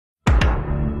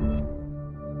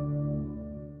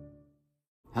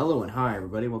Hello and hi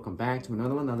everybody, welcome back to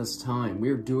another one. Now this time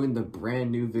we're doing the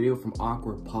brand new video from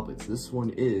Awkward Puppets. This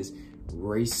one is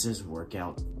Racist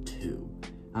Workout 2.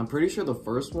 I'm pretty sure the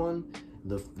first one,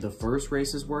 the first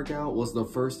Racist Workout was the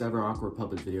first ever Awkward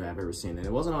Puppets video I've ever seen. And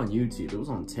it wasn't on YouTube, it was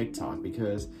on TikTok,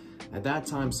 because at that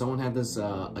time someone had this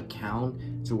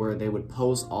account to where they would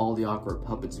post all the Awkward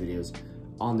Puppets videos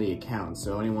on the account,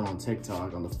 so anyone on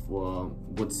TikTok on the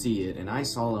would see it, and I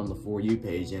saw it on the For You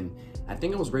page, and I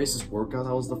think it was Racist Workout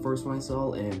that was the first one I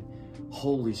saw, and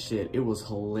holy shit, it was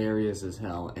hilarious as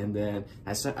hell. And then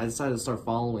I decided to start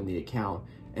following the account,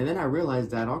 and then I realized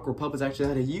that Awkward Puppets actually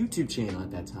had a YouTube channel at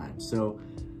that time, so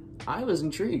I was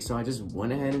intrigued, so I just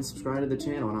went ahead and subscribed to the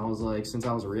channel, and I was like, since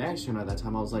I was a reaction at that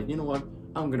time, I was like, you know what,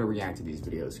 I'm gonna react to these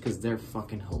videos, because they're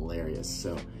fucking hilarious.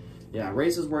 So yeah,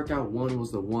 Racist Workout 1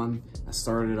 was the one that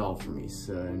started it all for me.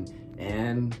 So,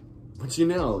 but you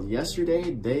know,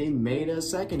 yesterday they made a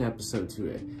second episode to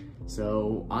it.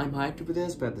 So I'm hyped for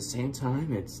this, but at the same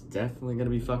time, it's definitely gonna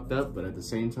be fucked up, but at the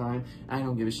same time, I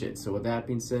don't give a shit. So with that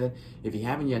being said, if you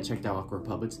haven't yet checked out Awkward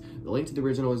Puppets, the link to the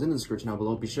original is in the description down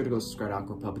below. Be sure to go subscribe to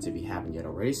Awkward Puppets if you haven't yet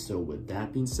already. So with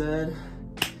that being said,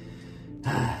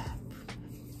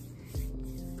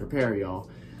 prepare y'all.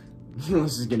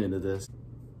 Let's just get into this.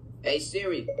 Hey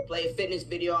Siri, play a fitness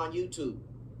video on YouTube.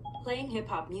 Playing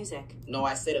hip-hop music. No,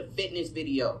 I said a fitness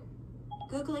video.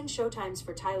 Googling showtimes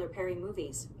for Tyler Perry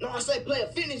movies. No, I said play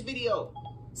a fitness video.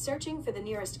 Searching for the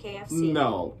nearest KFC.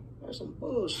 No. That's some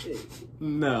bullshit.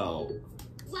 No.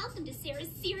 Welcome to Sarah's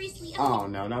Seriously Oh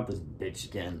no, not this bitch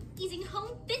again. Amazing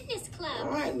Home Fitness Club.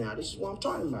 Alright now, this is what I'm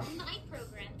talking about. In my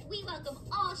program, we welcome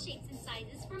all shapes and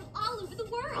sizes from all over the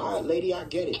world. Alright, lady, I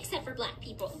get it. Except for black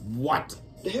people. What?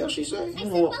 The hell she say? I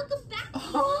said welcome back,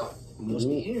 people. Must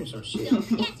be hearing some shit. Don't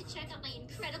forget to check out my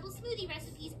incredible smoothie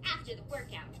recipes after the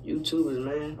workout. YouTubers,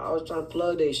 man. I was trying to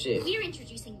plug they shit. We're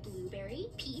introducing blueberry,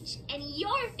 peach, and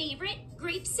your favorite,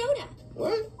 grape soda.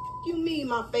 What? You mean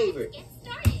my favorite? Get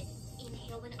started.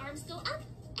 Inhale when arms go up.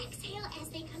 Exhale as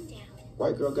they come down.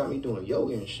 White girl got me doing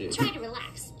yoga and shit. Try to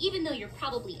relax, even though you're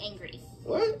probably angry.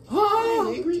 What? I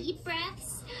ain't angry. Deep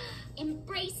breaths.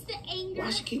 Embrace the anger. Why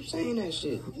she keep saying that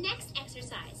shit? Next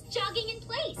exercise, jogging in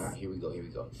place. Alright, here we go.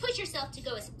 Push yourself to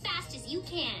go as fast as you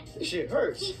can. This shit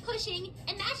hurts. Keep pushing.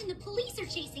 Imagine the police are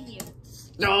chasing you.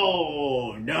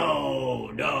 No, no,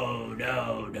 no,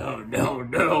 no, no, no,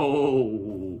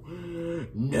 no.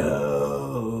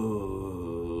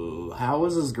 No. How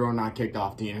is this girl not kicked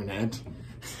off the internet?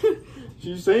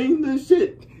 She's saying this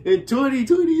shit in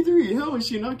 2023. How is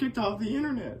she not kicked off the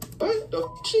internet? What the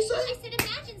f she say? I said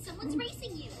imagine someone's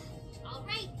racing you. All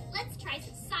right, let's try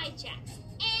some side jacks.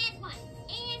 And 1,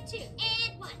 and 2,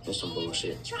 and 1. That's some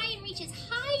bullshit. Try and reach as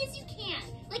high as you can,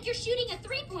 like you're shooting a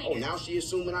three-pointer. Oh, now she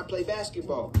assuming I play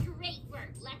basketball. Great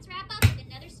work. Let's wrap up with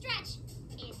another stretch.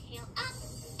 Inhale up,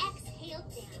 exhale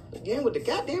down. Again with the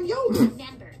goddamn yoga.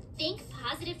 Remember, think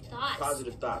positive thoughts.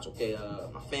 Positive thoughts, okay?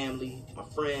 My family, my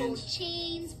Gold friends.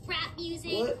 chains, rap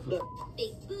music, What the?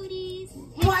 big booties.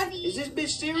 What? Etsy, Is this bitch and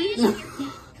serious? your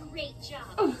haircut. Great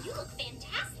job. You look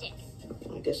fantastic.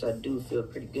 I guess I do feel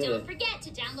pretty Don't good. forget to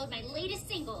download my latest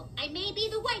single. I may be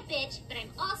the white bitch, but I'm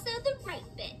also the right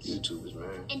bitch. YouTubers,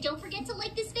 man. And don't forget to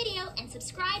like this video and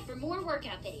subscribe for more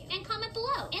workout videos. And comment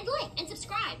below. And like and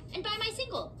subscribe. And buy my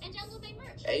single. And download my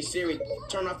merch. Hey And Siri, comment below.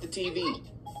 turn off the And TV. like.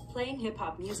 Playing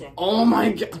hip-hop music. Oh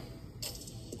my god.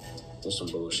 That's some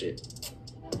bullshit.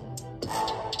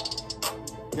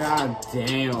 God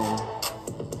damn.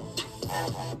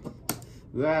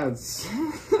 That's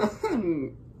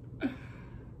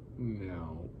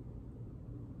no.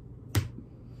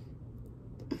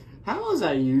 How is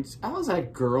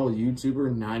that girl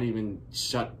YouTuber not even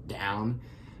shut down?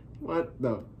 What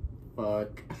the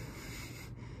fuck?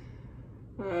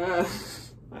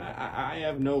 I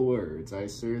have no words. I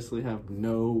seriously have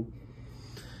no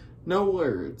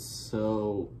words.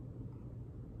 So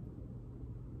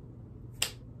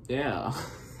yeah.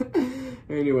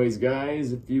 Anyways,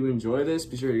 guys, if you enjoy this,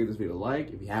 be sure to give this video a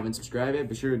like. If you haven't subscribed yet,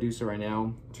 be sure to do so right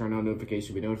now. Turn on notifications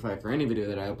to be notified for any video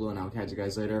that I upload, and I'll catch you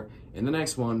guys later in the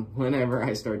next one whenever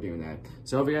I start doing that.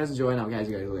 So I hope you guys enjoy, and I'll catch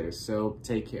you guys later. So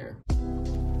take care.